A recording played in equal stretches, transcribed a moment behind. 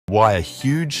Why a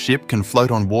huge ship can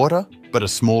float on water, but a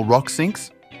small rock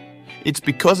sinks? It's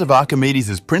because of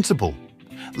Archimedes' principle.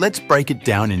 Let's break it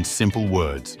down in simple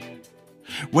words.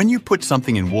 When you put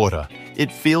something in water,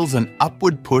 it feels an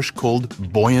upward push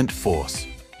called buoyant force.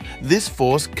 This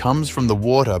force comes from the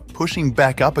water pushing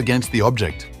back up against the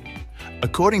object.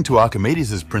 According to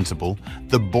Archimedes' principle,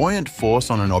 the buoyant force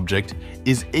on an object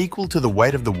is equal to the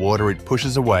weight of the water it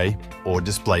pushes away or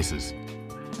displaces.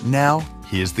 Now,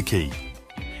 here's the key.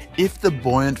 If the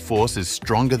buoyant force is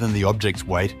stronger than the object's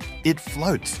weight, it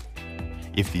floats.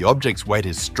 If the object's weight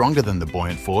is stronger than the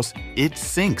buoyant force, it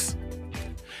sinks.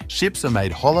 Ships are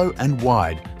made hollow and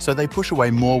wide, so they push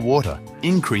away more water,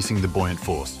 increasing the buoyant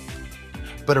force.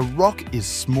 But a rock is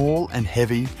small and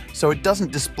heavy, so it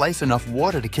doesn't displace enough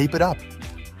water to keep it up.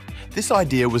 This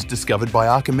idea was discovered by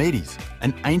Archimedes,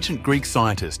 an ancient Greek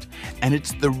scientist, and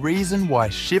it's the reason why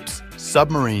ships,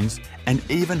 submarines, and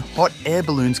even hot air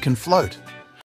balloons can float.